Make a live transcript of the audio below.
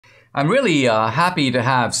I'm really happy to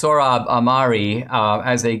have Sohrab Ahmari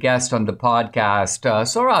as a guest on the podcast.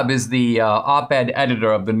 Sohrab is the op-ed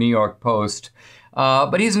editor of the New York Post,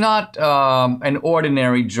 but he's not an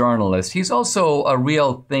ordinary journalist. He's also a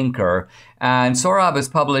real thinker, and Sohrab has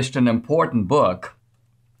published an important book,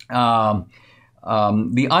 The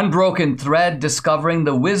Unbroken Thread, Discovering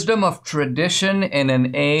the Wisdom of Tradition in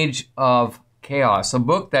an Age of Chaos, a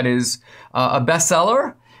book that is a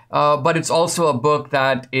bestseller. But it's also a book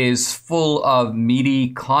that is full of meaty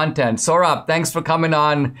content. Sohrab, thanks for coming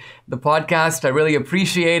on the podcast. I really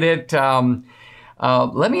appreciate it.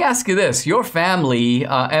 Let me ask you this. Your family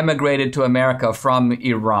emigrated to America from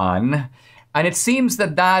Iran, and it seems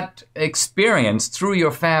that that experience through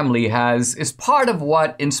your family is part of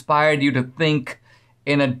what inspired you to think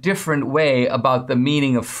in a different way about the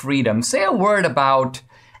meaning of freedom. Say a word about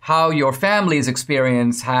how your family's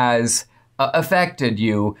experience has affected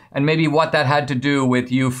you, and maybe what that had to do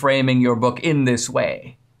with you framing your book in this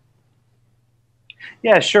way.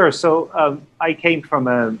 Yeah, sure. So I came from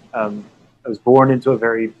I was born into a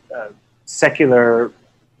very secular,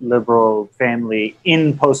 liberal family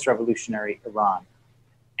in post-revolutionary Iran.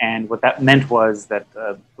 And what that meant was that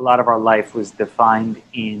a lot of our life was defined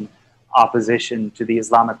in opposition to the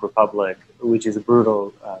Islamic Republic, which is a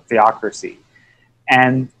brutal theocracy.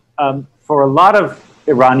 And for a lot of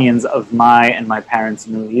Iranians of my and my parents'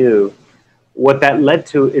 milieu, what that led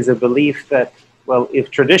to is a belief that, well, if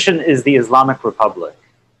tradition is the Islamic Republic,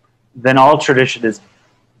 then all tradition is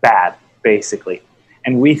bad, basically.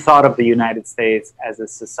 And we thought of the United States as a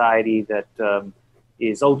society that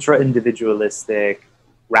is ultra-individualistic,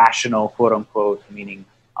 rational, quote-unquote, meaning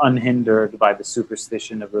unhindered by the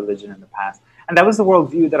superstition of religion in the past. And that was the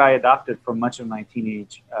worldview that I adopted for much of my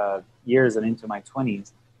teenage years and into my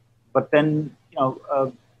 20s. But then,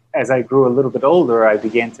 as I grew a little bit older, I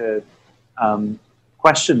began to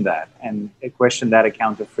question that and question that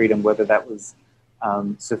account of freedom, whether that was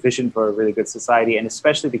sufficient for a really good society, and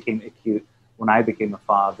especially became acute when I became a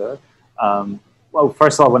father. Well,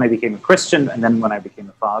 first of all, when I became a Christian, and then when I became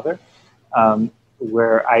a father,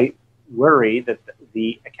 where I worry that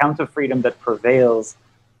the account of freedom that prevails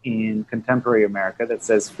in contemporary America, that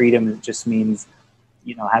says freedom just means,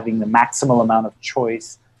 having the maximal amount of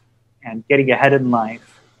choice and getting ahead in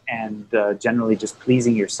life and generally just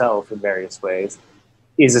pleasing yourself in various ways,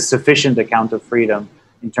 is a sufficient account of freedom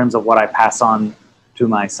in terms of what I pass on to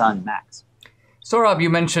my son, Max. Sohrab, you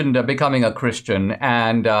mentioned becoming a Christian,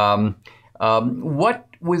 and what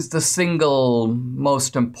was the single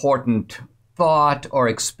most important thought or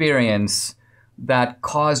experience that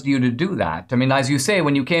caused you to do that? I mean, as you say,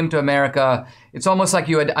 when you came to America, it's almost like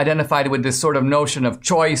you had identified with this sort of notion of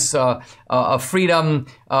choice, of freedom,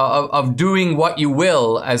 of doing what you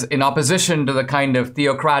will, as in opposition to the kind of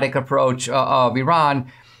theocratic approach of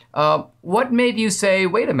Iran. What made you say,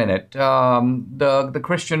 wait a minute, the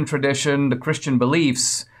Christian tradition, the Christian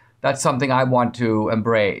beliefs, that's something I want to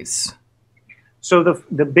embrace? So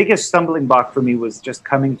the biggest stumbling block for me was just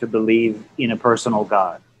coming to believe in a personal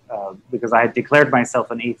God. Because I had declared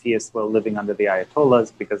myself an atheist while living under the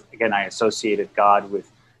Ayatollahs, because, again, I associated God with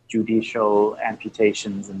judicial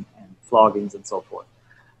amputations and floggings and so forth.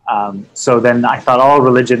 So then I thought all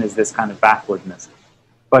religion is this kind of backwardness.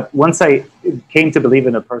 But once I came to believe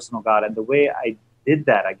in a personal God, and the way I did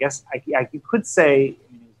that, I guess you could say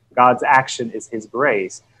God's action is his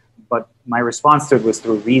grace, but my response to it was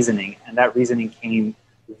through reasoning, and that reasoning came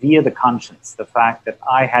via the conscience, the fact that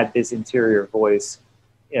I had this interior voice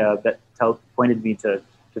that pointed me to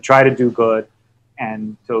try to do good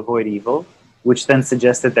and to avoid evil, which then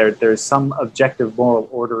suggested there's some objective moral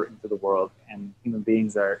order into the world, and human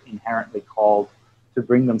beings are inherently called to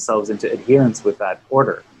bring themselves into adherence with that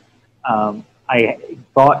order. I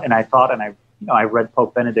thought, and I read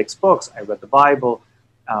Pope Benedict's books, I read the Bible.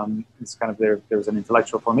 It's kind of there was an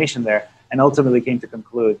intellectual formation there, and ultimately came to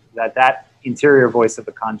conclude that interior voice of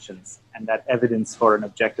the conscience and that evidence for an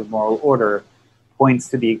objective moral order points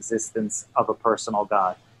to the existence of a personal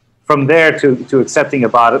God. From there to accepting a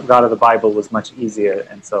God of the Bible was much easier,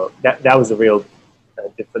 and so that was a real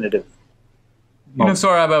definitive moment.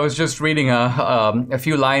 Sohrab, I was just reading a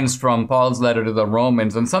few lines from Paul's letter to the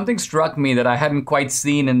Romans, and something struck me that I hadn't quite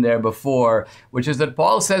seen in there before, which is that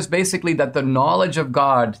Paul says basically that the knowledge of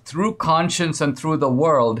God through conscience and through the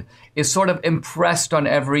world is sort of impressed on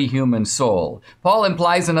every human soul. Paul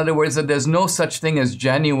implies, in other words, that there's no such thing as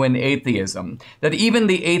genuine atheism, that even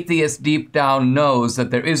the atheist deep down knows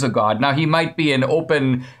that there is a God. Now, he might be in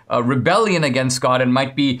open rebellion against God and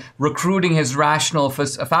might be recruiting his rational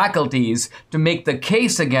faculties to make the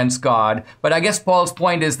case against God. But I guess Paul's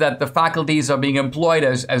point is that the faculties are being employed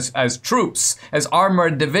as troops, as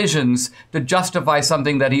armored divisions to justify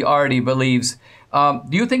something that he already believes. Do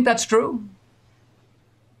you think that's true?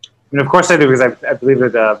 And of course I do, because I believe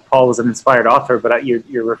that Paul was an inspired author, but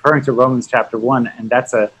you're referring to Romans chapter 1, and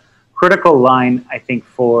that's a critical line, I think,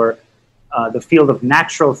 for the field of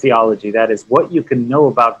natural theology. That is, what you can know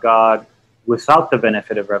about God without the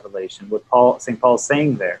benefit of revelation. What St. Paul's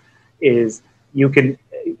saying there is, you can,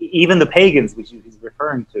 even the pagans, which he's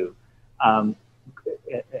referring to,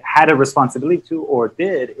 had a responsibility to, or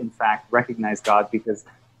did, in fact, recognize God, because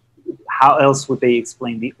how else would they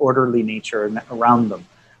explain the orderly nature around them?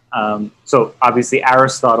 So obviously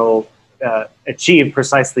Aristotle achieved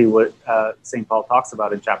precisely what St. Paul talks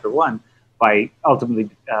about in chapter 1, by ultimately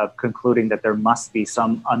concluding that there must be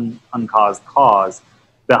some uncaused cause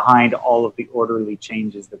behind all of the orderly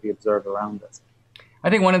changes that we observe around us. I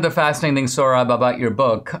think one of the fascinating things, Sohrab, about your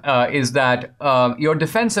book is that your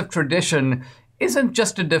defense of tradition isn't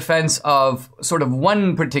just a defense of sort of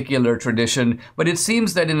one particular tradition, but it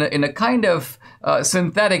seems that in a kind of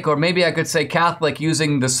synthetic, or maybe I could say Catholic,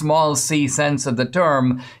 using the small c sense of the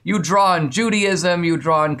term, you draw on Judaism, you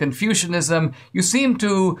draw on Confucianism, you seem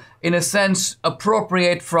to, in a sense,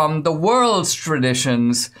 appropriate from the world's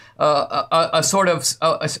traditions a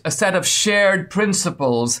set of shared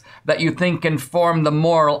principles that you think can form the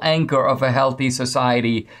moral anchor of a healthy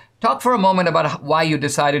society. Talk for a moment about why you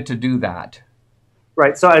decided to do that.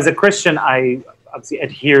 Right. So as a Christian, I obviously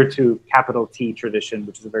adhere to capital T tradition,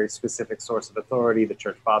 which is a very specific source of authority, the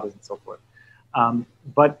church fathers and so forth.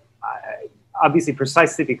 But obviously,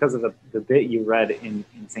 precisely because of the bit you read in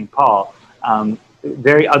St. Paul,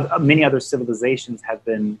 many other civilizations have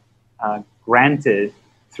been granted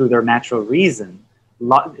through their natural reason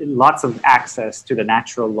lots of access to the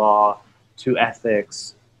natural law, to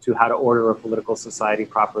ethics, to how to order a political society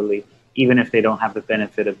properly, even if they don't have the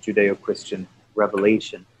benefit of Judeo-Christian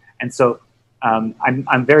revelation. And so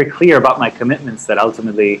I'm very clear about my commitments that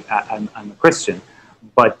ultimately I'm a Christian,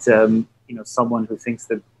 but someone who thinks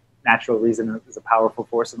that natural reason is a powerful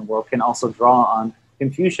force in the world can also draw on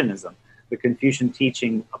Confucianism. The Confucian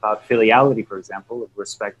teaching about filiality, for example, of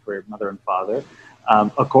respect for your mother and father,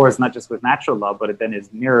 accords not just with natural law, but it then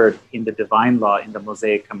is mirrored in the divine law, in the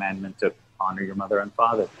Mosaic commandment to honor your mother and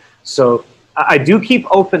father. So I do keep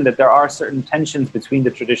open that there are certain tensions between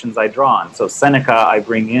the traditions I draw on. So Seneca, I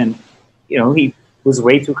bring in, he was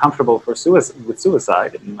way too comfortable with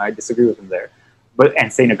suicide, and I disagree with him there.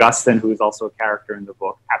 And St. Augustine, who is also a character in the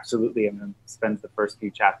book, absolutely, spends the first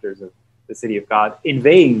few chapters of The City of God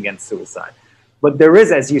inveighing against suicide. But there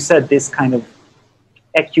is, as you said, this kind of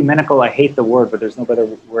ecumenical, I hate the word, but there's no better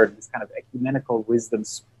word, this kind of ecumenical wisdom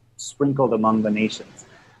sprinkled among the nations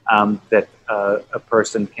that a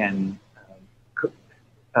person can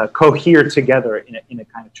cohere together in a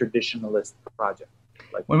kind of traditionalist project.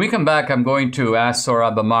 When we come back, I'm going to ask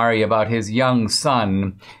Sohrab Ahmari about his young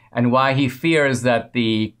son and why he fears that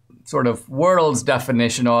the sort of world's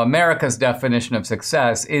definition or America's definition of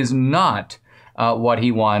success is not what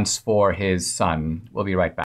he wants for his son. We'll be right back.